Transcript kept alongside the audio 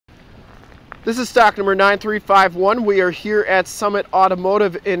This is stock number 9351. We are here at Summit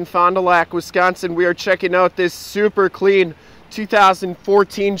Automotive in Fond du Lac, Wisconsin. We are checking out this super clean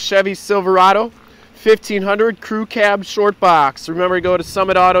 2014 Chevy Silverado 1500 crew cab short box. Remember to go to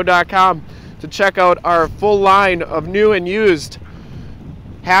summitauto.com to check out our full line of new and used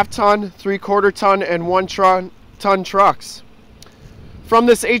half-ton, three-quarter-ton, and one-ton trucks. From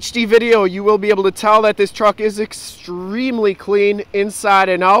this HD video, you will be able to tell that this truck is extremely clean inside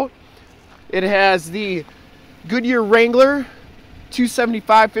and out. It has the Goodyear Wrangler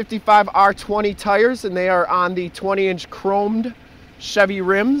 275/55 R20 tires, and they are on the 20-inch chromed Chevy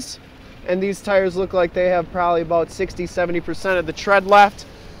rims. And these tires look like they have probably about 60-70% of the tread left.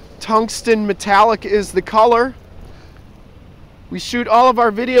 Tungsten metallic is the color. We shoot all of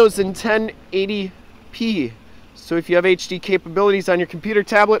our videos in 1080p. So if you have HD capabilities on your computer,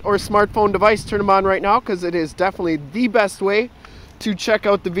 tablet, or smartphone device, turn them on right now, because it is definitely the best way to check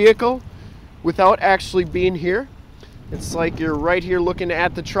out the vehicle without actually being here. It's like you're right here looking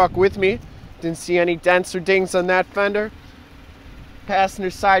at the truck with me. Didn't see any dents or dings on that fender.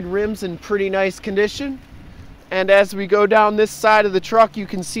 Passenger side rims in pretty nice condition. And as we go down this side of the truck, you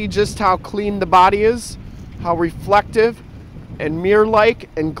can see just how clean the body is, how reflective and mirror-like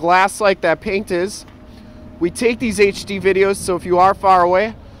and glass-like that paint is. We take these HD videos, so if you are far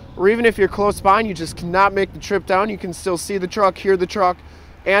away, or even if you're close by and you just cannot make the trip down, you can still see the truck, hear the truck,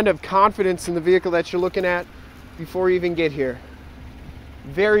 and have confidence in the vehicle that you're looking at before you even get here.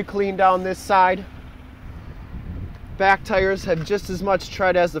 Very clean down this side. Back tires have just as much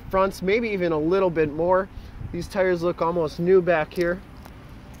tread as the fronts, maybe even a little bit more. These tires look almost new back here.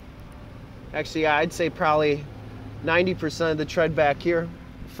 Actually, I'd say probably 90% of the tread back here.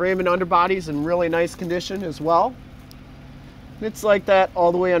 Frame and underbody's in really nice condition as well. And it's like that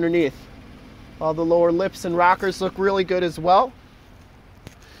all the way underneath. All the lower lips and rockers look really good as well.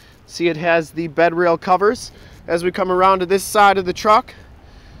 See, it has the bed rail covers. As we come around to this side of the truck,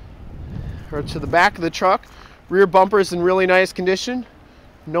 or to the back of the truck, rear bumper is in really nice condition.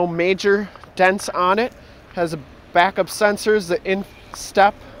 No major dents on it. Has a backup sensors, the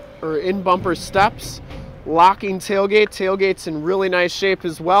in-step or in-bumper steps. Locking tailgate. Tailgate's in really nice shape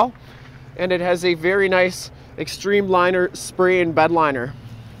as well. And it has a very nice Extreme Liner spray and bed liner.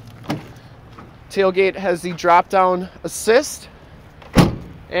 Tailgate has the drop-down assist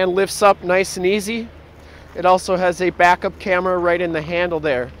and lifts up nice and easy. It also has a backup camera right in the handle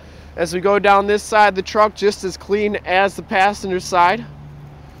there. As we go down this side of the truck, just as clean as the passenger side.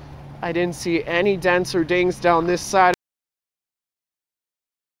 I didn't see any dents or dings down this side.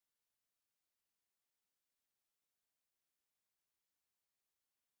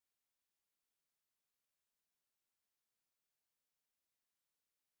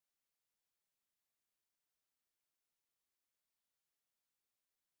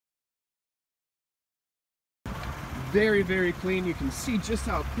 Very, very clean. You can see just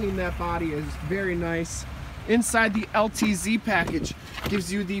how clean that body is. Very nice. Inside, the LTZ package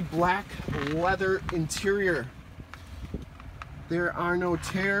gives you the black leather interior. There are no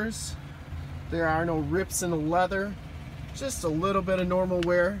tears. There are no rips in the leather. Just a little bit of normal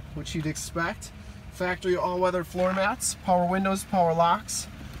wear, which you'd expect. Factory all-weather floor mats, power windows, power locks,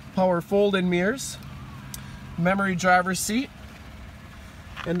 power fold-in mirrors, memory driver's seat.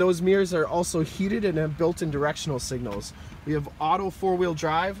 And those mirrors are also heated and have built-in directional signals. We have auto four-wheel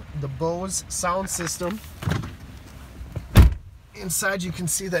drive, the Bose sound system. Inside, you can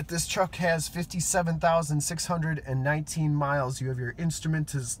see that this truck has 57,619 miles. You have your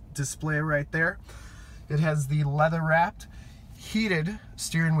instrument display right there. It has the leather-wrapped, heated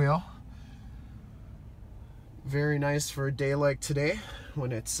steering wheel. Very nice for a day like today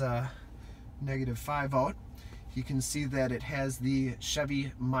when it's -5 out. You can see that it has the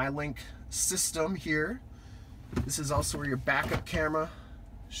Chevy MyLink system here. This is also where your backup camera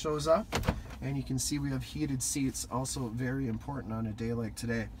shows up. And you can see we have heated seats, also very important on a day like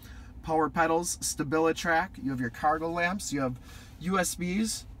today. Power pedals, StabiliTrak, you have your cargo lamps, you have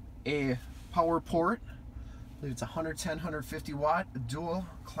USBs, a power port. I believe it's 110, 150 watt, dual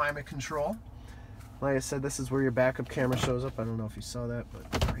climate control. Like I said, this is where your backup camera shows up. I don't know if you saw that,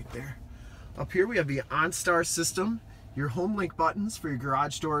 but right there. Up here we have the OnStar system, your HomeLink buttons for your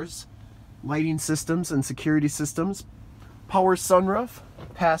garage doors, lighting systems and security systems, power sunroof,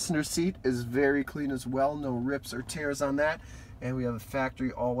 passenger seat is very clean as well, no rips or tears on that, and we have a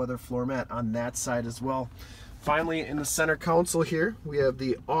factory all-weather floor mat on that side as well. Finally, in the center console here, we have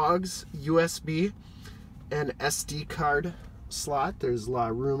the AUX, USB, and SD card slot. There's a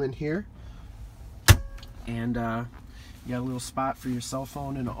lot of room in here. And you got a little spot for your cell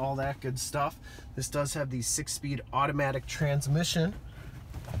phone and all that good stuff. This does have the 6-speed automatic transmission.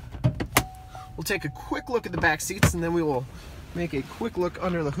 We'll take a quick look at the back seats, and then we will make a quick look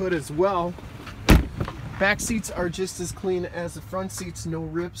under the hood as well. Back seats are just as clean as the front seats, no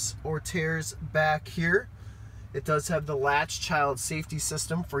rips or tears back here. It does have the latch child safety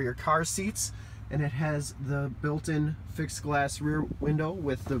system for your car seats, and it has the built-in fixed glass rear window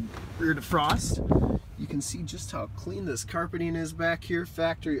with the rear defrost. You can see just how clean this carpeting is back here.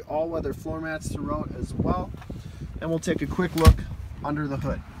 Factory all-weather floor mats throughout as well. And we'll take a quick look under the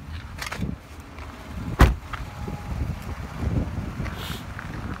hood.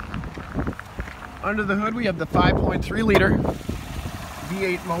 Under the hood we have the 5.3 liter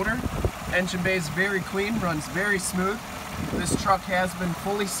V8 motor. Engine bay is very clean, runs very smooth. This truck has been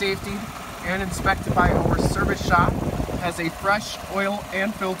fully safetied and inspected by our service shop. Has a fresh oil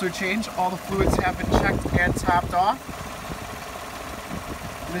and filter change. All the fluids have been checked and topped off.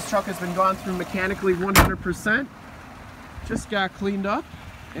 This truck has been gone through mechanically 100%. Just got cleaned up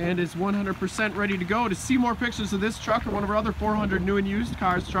and is 100% ready to go. To see more pictures of this truck or one of our other 400 new and used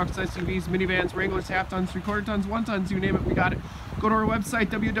cars, trucks, SUVs, minivans, Wranglers, half tons, 3/4 tons, 1 tons, you name it, we got it. Go to our website,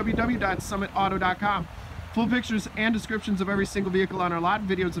 www.summitauto.com. Full pictures and descriptions of every single vehicle on our lot,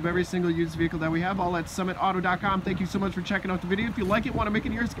 videos of every single used vehicle that we have, all at summitauto.com. Thank you so much for checking out the video. If you like it, want to make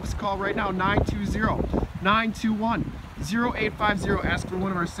it yours, give us a call right now, 920-921-0850. Ask for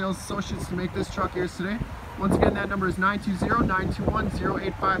one of our sales associates to make this truck yours today. Once again, that number is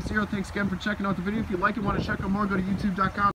 920-921-0850. Thanks again for checking out the video. If you like it, want to check out more, go to youtube.com.